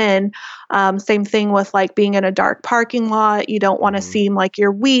let him in. Same thing with like being in a dark parking lot. You don't want to Mm-hmm. seem like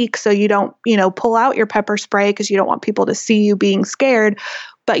you're weak. So you don't, pull out your pepper spray because you don't want people to see you being scared.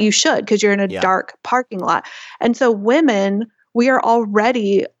 But you should because you're in a Yeah. dark parking lot. And so women, we are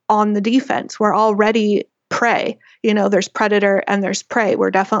already on the defense. We're already prey. There's predator and there's prey.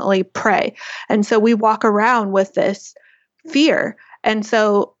 We're definitely prey. And so we walk around with this fear. And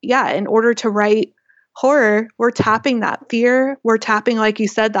so, yeah, in order to write horror, we're tapping that fear. We're tapping, like you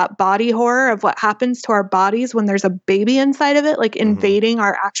said, that body horror of what happens to our bodies when there's a baby inside of it, like Mm-hmm. invading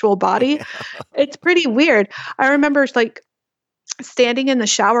our actual body. Yeah. It's pretty weird. I remember like standing in the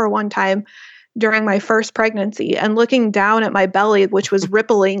shower one time during my first pregnancy and looking down at my belly, which was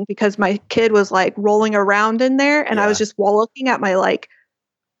rippling because my kid was like rolling around in there. And I was Yeah. just looking at my like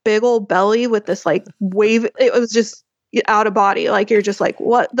big old belly with this like wave. It was just out of body. Like you're just like,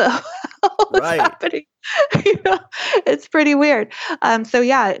 what the hell is Right. happening? You know, it's pretty weird. So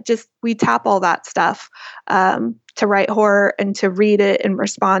yeah, just we tap all that stuff to write horror and to read it and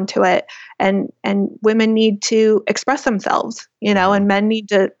respond to it. And women need to express themselves, Mm-hmm. and men need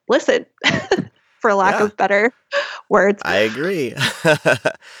to listen, for lack Yeah. of better words. I agree.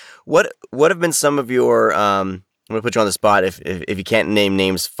 What have been some of your gonna put you on the spot. If you can't name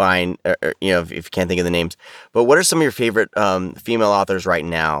names, fine. Or, if you can't think of the names. But what are some of your favorite female authors right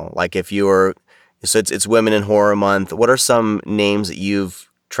now? Like if you were, so it's Women in Horror Month. What are some names that you've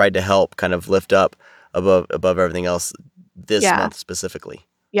tried to help kind of lift up above everything else this Yeah. month specifically?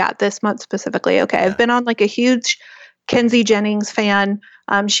 Yeah, this month specifically. Okay. Yeah. I've been on like a huge Kenzie Jennings fan.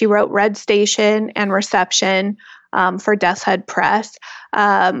 She wrote Red Station and Reception for Death's Head Press.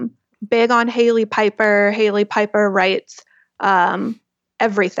 Big on Haley Piper. Haley Piper writes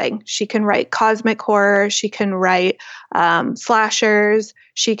everything. She can write cosmic horror. She can write slashers.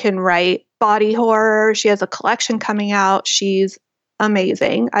 She can write body horror. She has a collection coming out. She's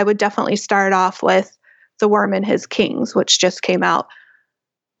amazing. I would definitely start off with The Worm and His Kings, which just came out.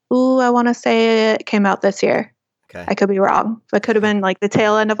 Ooh, I want to say it came out this year. Okay. I could be wrong. It could have been like the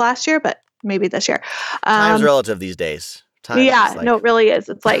tail end of last year, but maybe this year. Time's relative these days. Time Yeah, no, it really is.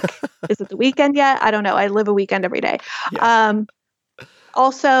 It's like, is it the weekend yet? I don't know. I live a weekend every day. Yeah.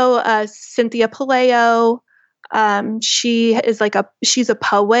 Also, Cynthia Palaio. She is she's a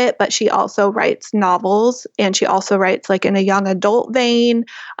poet, but she also writes novels, and she also writes like in a young adult vein.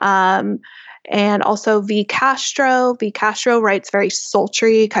 And also V. Castro. V. Castro writes very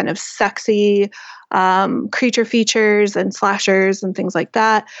sultry, kind of sexy creature features and slashers and things like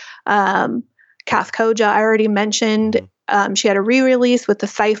that. Kath Koja, I already mentioned. She had a re-release with The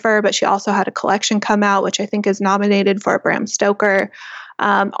Cipher, but she also had a collection come out, which I think is nominated for a Bram Stoker.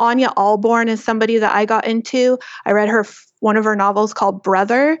 Anya Allborn is somebody that I got into. I read one of her novels called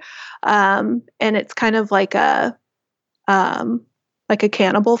Brother, and it's kind of like a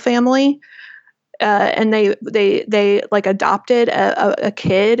cannibal family. And they like adopted a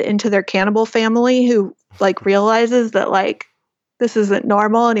kid into their cannibal family who like realizes that like this isn't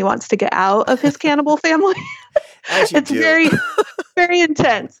normal and he wants to get out of his cannibal family. It's very, very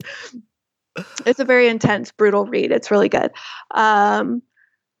intense. It's a very intense, brutal read. It's really good. Christy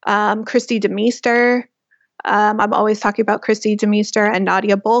DeMeester. I'm always talking about Christy DeMeester and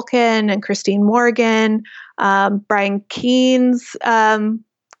Nadia Bolkin and Christine Morgan. Brian Keene's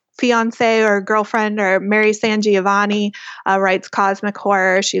fiance or girlfriend, or Mary San Giovanni, writes cosmic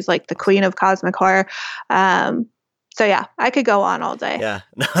horror. She's like the queen of cosmic horror. So yeah, I could go on all day. Yeah,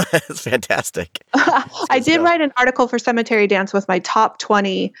 no, that's fantastic. I did write an article for Cemetery Dance with my top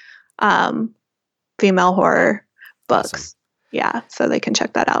 20 female horror books. Awesome. Yeah, so they can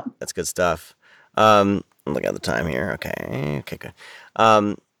check that out. That's good stuff. I'm looking at the time here. Okay, good.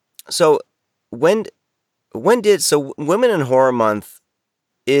 So Women in Horror Month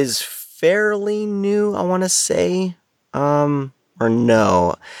is fairly new, I want to say, or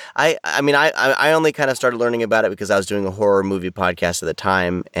no. I mean, I only kind of started learning about it because I was doing a horror movie podcast at the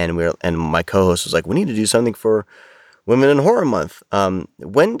time, and my co-host was like, we need to do something for Women in Horror Month.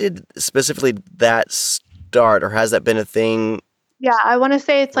 When did specifically that start, or has that been a thing? Yeah, I want to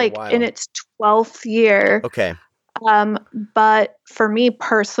say it's like in its 12th year. Okay. But for me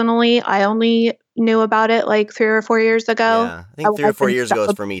personally, I only knew about it like 3 or 4 years ago. Yeah, I think 3 or 4 years ago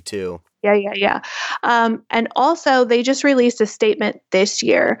is for me too. Yeah. And also they just released a statement this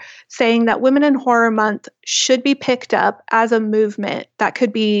year saying that Women in Horror Month should be picked up as a movement that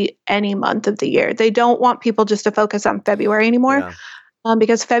could be any month of the year. They don't want people just to focus on February anymore,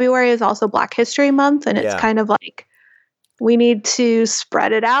 because February is also Black History Month, and it's kind of like we need to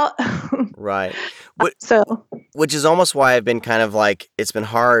spread it out. Right. Which is almost why I've been kind of like, it's been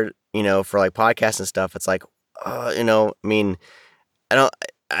hard, for like podcasts and stuff. It's like, I mean, I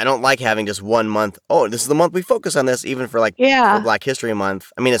don't like having just one month. Oh, this is the month we focus on this, even for like for Black History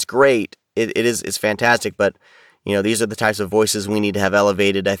Month. I mean, it's great. It's fantastic. But, these are the types of voices we need to have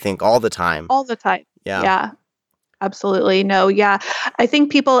elevated, I think, all the time. All the time. Yeah. Absolutely. No. Yeah. I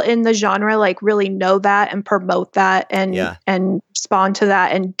think people in the genre like really know that and promote that and respond to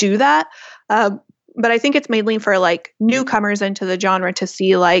that and do that. But I think it's mainly for like newcomers into the genre to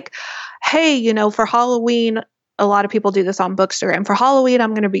see like, hey, for Halloween, a lot of people do this on Bookstagram. For Halloween,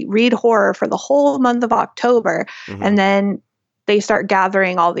 I'm going to read horror for the whole month of October. Mm-hmm. And then they start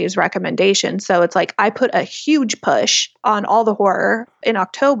gathering all these recommendations. So it's like I put a huge push on all the horror in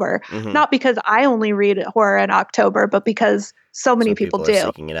October, not because I only read horror in October, but because so many people do. Are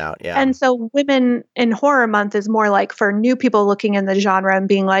seeking it out, yeah. And so Women in Horror Month is more like for new people looking in the genre and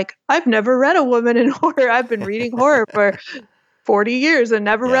being like, I've never read a woman in horror. I've been reading horror for 40 years and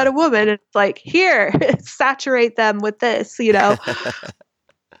never read a woman. And it's like, here, saturate them with this,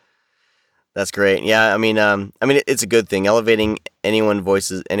 That's great. Yeah, I mean, it's a good thing. Elevating anyone's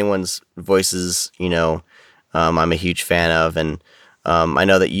voices. I'm a huge fan of, and I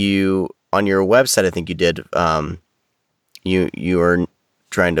know that you on your website, I think you did. You are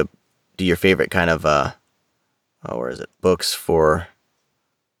trying to do your favorite kind of Oh, where is it? Books for.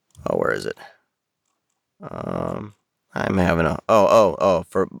 Oh, where is it? I'm having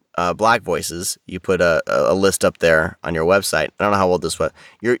for Black Voices. You put a list up there on your website. I don't know how old this was.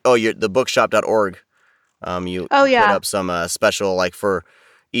 You're the bookshop.org. Oh You put yeah. up some special like for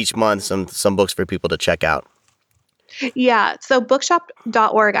each month some books for people to check out. Yeah. So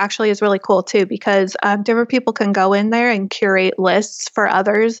bookshop.org actually is really cool too because different people can go in there and curate lists for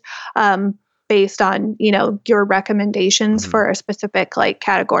others based on, your recommendations Mm-hmm. for a specific like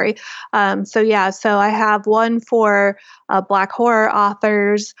category. So I have one for Black horror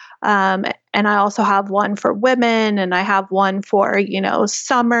authors. And I also have one for women and I have one for,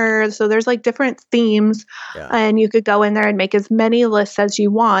 summer. So there's like different themes Yeah. and you could go in there and make as many lists as you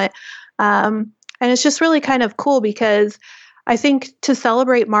want. And it's just really kind of cool because I think to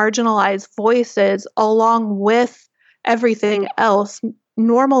celebrate marginalized voices along with everything else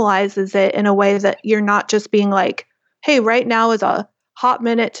normalizes it in a way that you're not just being like, hey, right now is a hot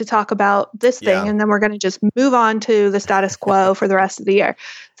minute to talk about this thing. Yeah. And then we're going to just move on to the status quo for the rest of the year.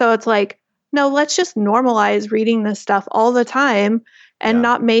 So it's like, no, let's just normalize reading this stuff all the time and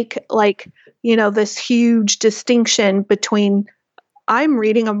not make like, this huge distinction between I'm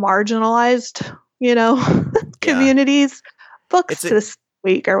reading a marginalized, Yeah. communities books It's a this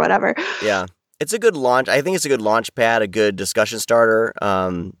week or whatever. yeah. It's a good launch. I think it's a good launch pad, a good discussion starter.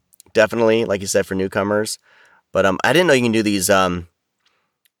 Definitely, like you said, for newcomers. But I didn't know you can do these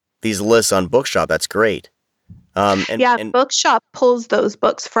lists on Bookshop. That's great. Yeah, And Bookshop pulls those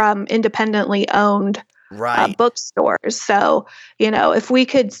books from independently owned right. bookstores. So, if we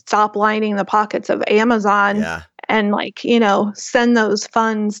could stop lining the pockets of Amazon Yeah. and send those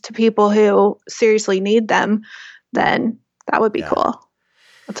funds to people who seriously need them, then that would be Yeah. cool.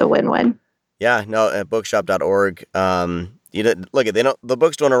 That's a win-win. Yeah, no, at bookshop.org. Look, the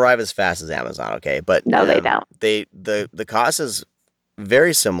books don't arrive as fast as Amazon, okay? But No, they don't. the cost is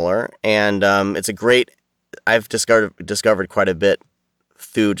very similar, and it's a great. I've discovered quite a bit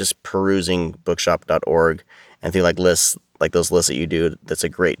through just perusing bookshop.org and through like lists like those lists that you do. That's a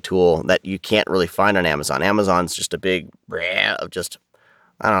great tool that you can't really find on Amazon. Amazon's just a big brand of just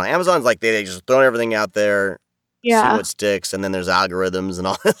I don't know. Amazon's like they just throw everything out there, see Yeah. what sticks, and then there's algorithms and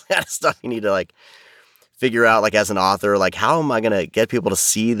all that kind of stuff you need to like figure out like as an author, like how am I gonna get people to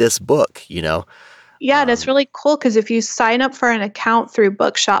see this book, Yeah, and it's really cool because if you sign up for an account through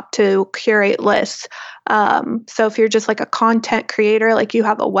Bookshop to curate lists, so if you're just like a content creator, like you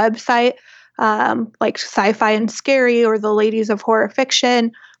have a website, like Sci-Fi and Scary or the Ladies of Horror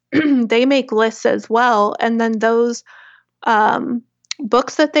Fiction, they make lists as well, and then those um,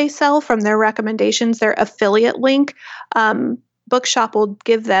 books that they sell from their recommendations, their affiliate link, Bookshop will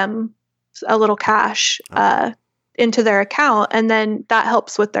give them a little cash Okay. into their account, and then that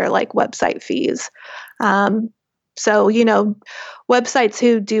helps with their like website fees. Um, so websites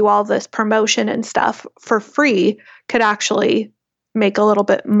who do all this promotion and stuff for free could actually make a little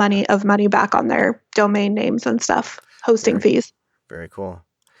bit Yeah. of money back on their domain names and stuff, hosting Very, fees. very cool.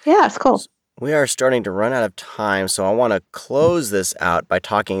 Yeah, it's cool. We are starting to run out of time, so I want to close this out by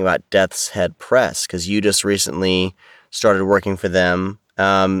talking about Death's Head Press because you just recently started working for them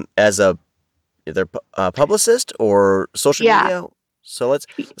as a either publicist or social Yeah. media. So let's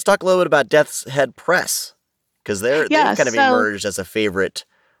talk a little bit about Death's Head Press because they've Yeah, kind of so emerged as a favorite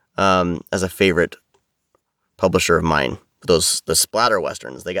publisher of mine. The splatter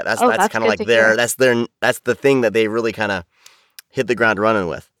westerns they got that's that's kind of good like to hear. that's the thing that they really kind of hit the ground running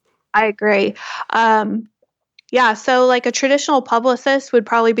with. I agree. Yeah, so like a traditional publicist would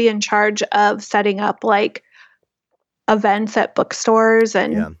probably be in charge of setting up like events at bookstores Yeah.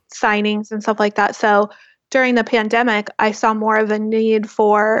 and signings and stuff like that. So during the pandemic, I saw more of a need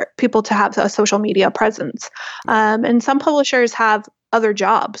for people to have a social media presence. Yeah. And some publishers have other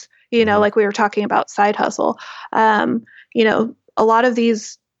jobs, Mhm. like we were talking about side hustle. A lot of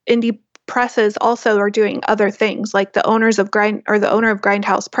these indie presses also are doing other things like the owner of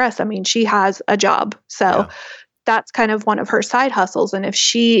Grindhouse Press. I mean, she has a job. So Yeah. that's kind of one of her side hustles. And if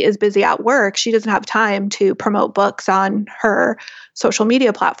she is busy at work, she doesn't have time to promote books on her social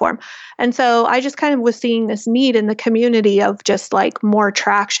media platform. And so I just kind of was seeing this need in the community of just like more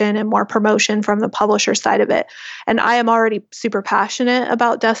traction and more promotion from the publisher side of it. And I am already super passionate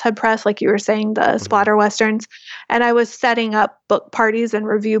about Death's Head Press, like you were saying, the splatter westerns. And I was setting up book parties and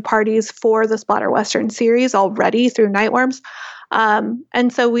review parties for the splatter western series already through Nightworms.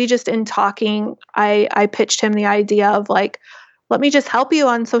 And so we just in talking, I pitched him the idea of like, let me just help you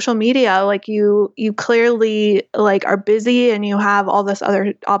on social media. Like you clearly like are busy and you have all this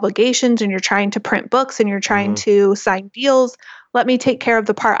other obligations and you're trying to print books and you're trying to sign deals. Let me take care of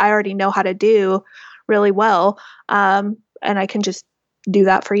the part I already know how to do, really well. And I can just do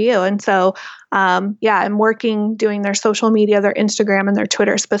that for you. And so, I'm doing their social media, their Instagram and their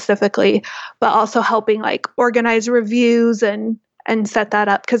Twitter specifically, but also helping like organize reviews and set that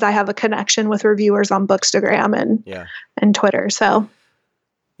up because I have a connection with reviewers on Bookstagram and Twitter. So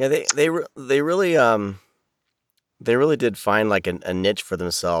yeah, they really did find like a niche for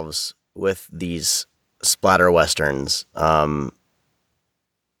themselves with these splatter westerns. And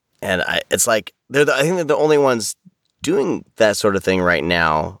it's like I think they're the only ones doing that sort of thing right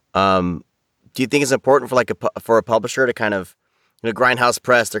now. Do you think it's important for for a publisher to kind of, Grindhouse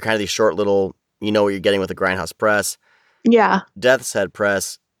Press? They're kind of these short little, what you're getting with the Grindhouse Press. Yeah. Death's Head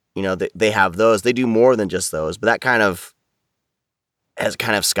Press, they have those. They do more than just those, but that kind of has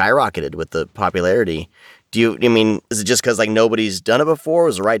kind of skyrocketed with the popularity. Is it just because like nobody's done it before?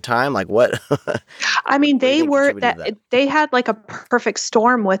 Was the right time? Like what? I mean, they had like a perfect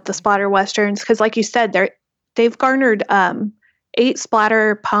storm with the splatter westerns because, like you said, they've garnered 8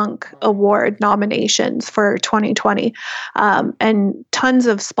 Splatter Punk Award nominations for 2020, and tons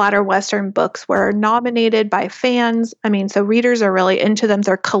of splatter western books were nominated by fans. I mean, so readers are really into them.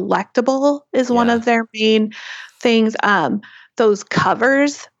 They're collectible is one of their main things. Those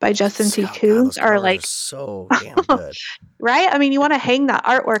covers by Justin T. Coons are like so damn good, right? I mean, you want to hang that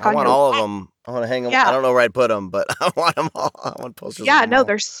artwork on your all of them. I want to hang them. Yeah. I don't know where I'd put them, but I want them all. I want posters. Yeah, of them all.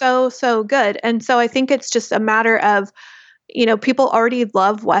 They're so good. And so I think it's just a matter of, people already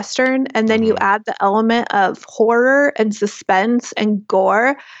love Western, and then you add the element of horror and suspense and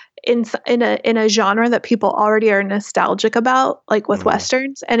gore in a genre that people already are nostalgic about, like with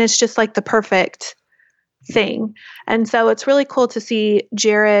Westerns, and it's just like the perfect thing. And so it's really cool to see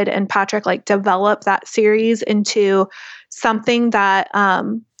Jared and Patrick like develop that series into something that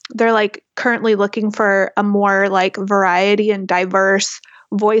they're like currently looking for a more like variety and diverse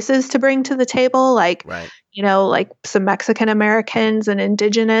voices to bring to the table, like like some Mexican Americans and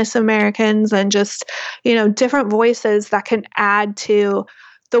Indigenous Americans and just different voices that can add to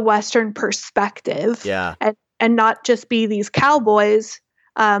the Western perspective, and not just be these cowboys,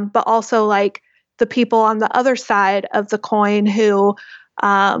 but also like the people on the other side of the coin who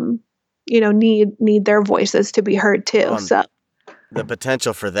need their voices to be heard too. So the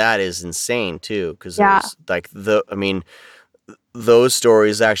potential for that is insane too, because there's like those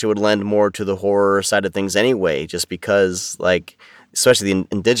stories actually would lend more to the horror side of things anyway, just because like especially the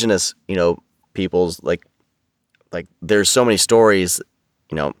indigenous peoples, like there's so many stories,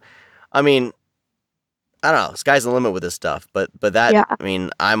 I mean, I don't know, sky's the limit with this stuff, but that I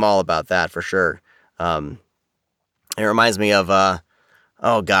mean, I'm all about that for sure. It reminds me of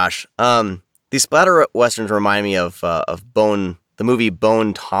these splatter westerns remind me of the movie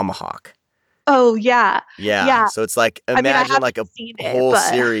Bone Tomahawk. Oh yeah. So it's like imagine like a whole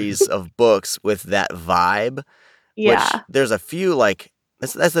series of books with that vibe. Which there's a few like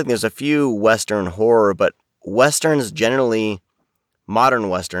that's the thing. There's a few Western horror, but Westerns generally, modern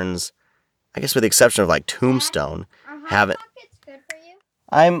Westerns, I guess with the exception of like Tombstone, haven't.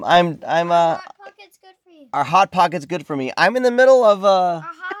 Our Hot Pocket's good for me. I'm in the middle of no,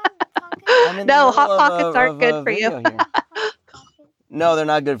 Hot Pockets aren't good for you. No, they're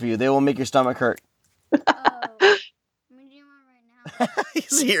not good for you. They will make your stomach hurt. Oh, I'm eating one right now.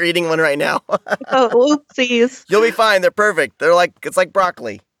 So you're eating one right now. Oh, oopsies. You'll be fine. They're perfect. It's like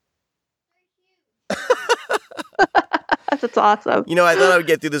broccoli. That's awesome. I thought I would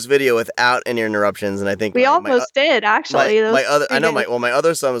get through this video without any interruptions, and I think we almost did actually. My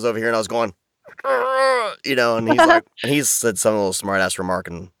other son was over here, and I was going, and he's like, and he said some little smart ass remark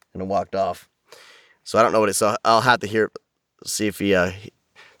and walked off. So I don't know what so I'll have to see if he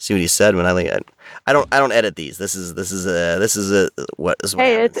see what he said when I leave. I don't edit these. This is what is what.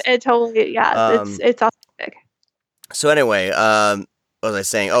 Hey, happens. it totally it's authentic. So anyway, what was I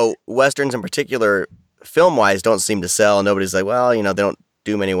saying? Oh, Westerns in particular, film-wise, don't seem to sell. Nobody's like, well, they don't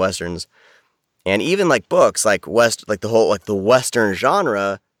do many Westerns. And even like books, like the Western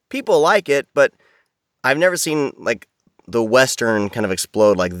genre, people like it, but I've never seen like the Western kind of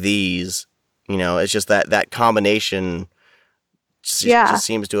explode like these. It's just that combination just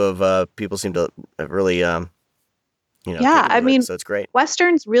seems to have, people seem to have really, I mean, so it's great.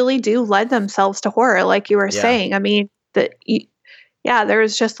 Westerns really do lend themselves to horror, like you were saying. I mean,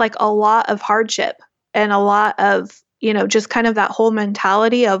 there's just like a lot of hardship and a lot of, just kind of that whole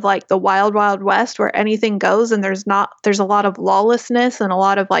mentality of like the wild, wild west where anything goes and there's a lot of lawlessness and a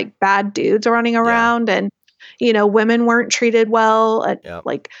lot of like bad dudes running around and, women weren't treated well. And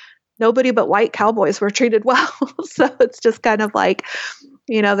like nobody but white cowboys were treated well. So it's just kind of like,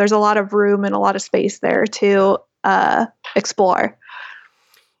 there's a lot of room and a lot of space there to explore.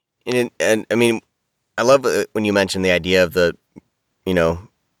 And I mean, I love when you mentioned the idea of the, you know,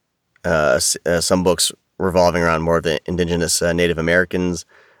 some books revolving around more of the indigenous Native Americans.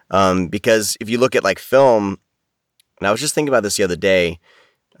 Because if you look at like film, and I was just thinking about this the other day,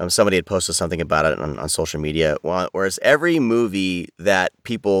 somebody had posted something about it on social media. Whereas every movie that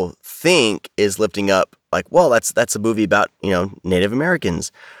people think is lifting up, like, well, that's a movie about, you know, Native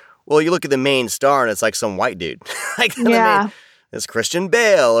Americans. Well, you look at the main star and it's like some white dude. Like, it's Christian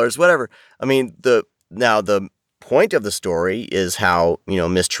Bale or it's whatever. I mean, the point of the story is how, you know,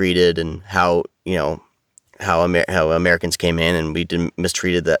 mistreated and how, you know, how Americans came in and we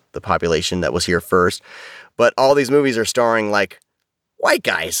mistreated the population that was here first. But all these movies are starring like white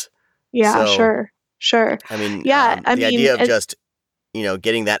guys. Yeah, so, sure. I mean, yeah, the idea of just, you know,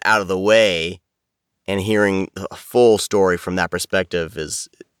 getting that out of the way and hearing a full story from that perspective is,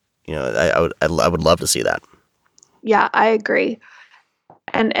 you know, I would love to see that. Yeah, I agree.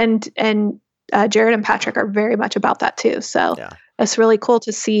 And Jared and Patrick are very much about that too. So it's really cool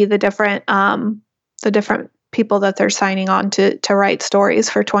to see the different people that they're signing on to write stories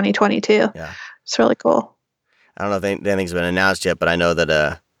for 2022. Yeah, it's really cool. I don't know if anything's been announced yet, but I know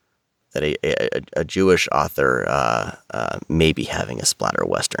that a Jewish author may be having a splatter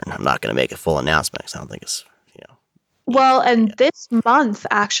western. I'm not going to make a full announcement because I don't think it's, you know. Well, and this month,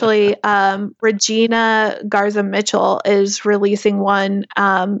 actually, Regina Garza Mitchell is releasing one,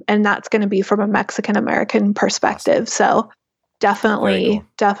 and that's going to be from a Mexican-American perspective. Awesome. So definitely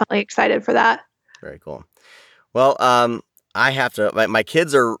excited for that. Very cool. Well, I have to. My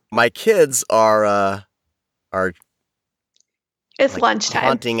kids are. It's like lunchtime.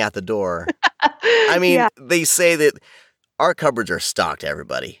 Hunting at the door. I mean, they say that our cupboards are stocked.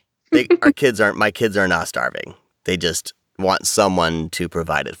 Everybody, my kids are not starving. They just want someone to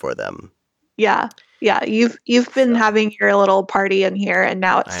provide it for them. Yeah. You've been having your little party in here, and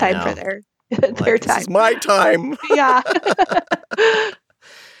now it's time for their time. This is my time. Yeah.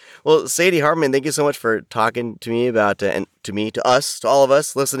 Well, Sadie Hartmann, thank you so much for talking to me about, and to all of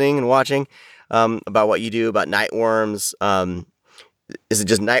us listening and watching, about what you do, about Nightworms. Is it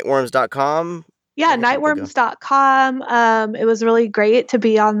just nightworms.com? Yeah, nightworms.com. It was really great to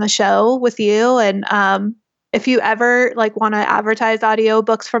be on the show with you. And if you ever want to advertise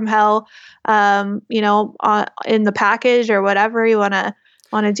audiobooks from hell, you know, in the package or whatever you want to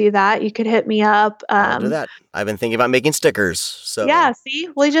do that, you could hit me up. I'll do that. I've been thinking about making stickers. So yeah, see,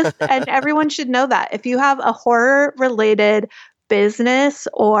 and everyone should know that if you have a horror related business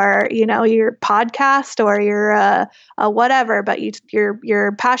or, you know, your podcast or your whatever, but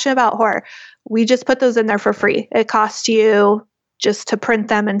you're passionate about horror, we just put those in there for free. It costs you just to print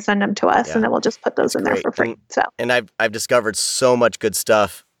them and send them to us, and then we'll just put those in there for free. And I've discovered so much good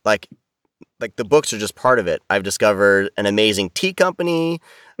stuff. Like the books are just part of it. I've discovered an amazing tea company,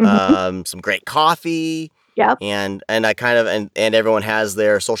 some great coffee. Yeah. And I kind of and everyone has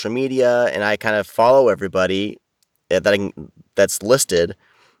their social media, and I kind of follow everybody that's listed,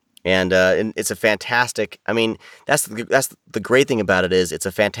 and it's a fantastic. I mean, that's the great thing about it is it's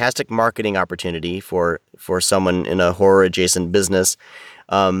a fantastic marketing opportunity for someone in a horror adjacent business,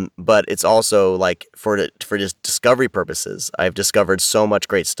 but it's also like for just discovery purposes. I've discovered so much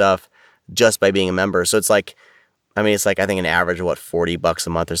great stuff just by being a member. So it's like, I mean, it's like I think an average of $40 a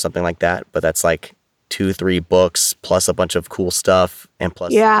month or something like that, but that's like 2-3 books plus a bunch of cool stuff and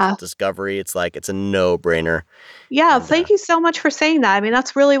plus discovery. It's like, it's a no-brainer. Yeah. And, thank you so much for saying that. I mean,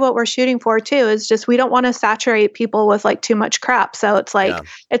 that's really what we're shooting for too, is just, we don't want to saturate people with like too much crap. So it's like,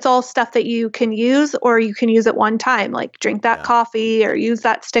 it's all stuff that you can use, or you can use at one time, like drink that coffee or use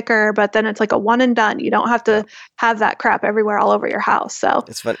that sticker, but then it's like a one and done. You don't have to have that crap everywhere all over your house. So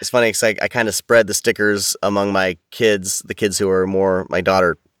it's funny. It's like, I kind of spread the stickers among my kids, the kids who are more, my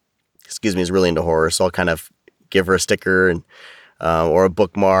daughter, is really into horror, so I'll kind of give her a sticker and or a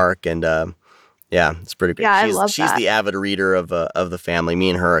bookmark, and it's pretty great. Yeah, I love she's that. the avid reader of the family. Me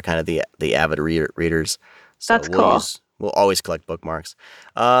and her are kind of the avid readers. So that's cool. We'll always collect bookmarks.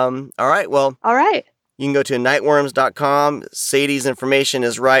 All right. You can go to nightworms.com. Sadie's information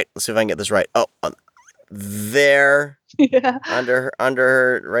is right. Let's see if I can get this right. Oh, there. Yeah. Under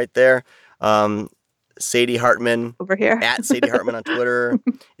her right there. Sadie Hartmann over here at Sadie Hartmann on Twitter.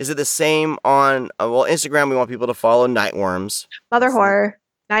 Is it the same on Instagram? We want people to follow Nightworms. Mother Horror,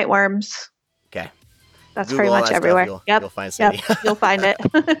 Nightworms. Okay. That's Google pretty much everywhere. You'll find Sadie. Yep, you'll find it.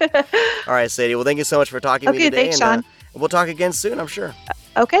 All right, Sadie. Well, thank you so much for talking to me today. Thanks, Sean. We'll talk again soon, I'm sure.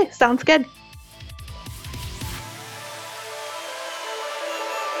 Okay, sounds good.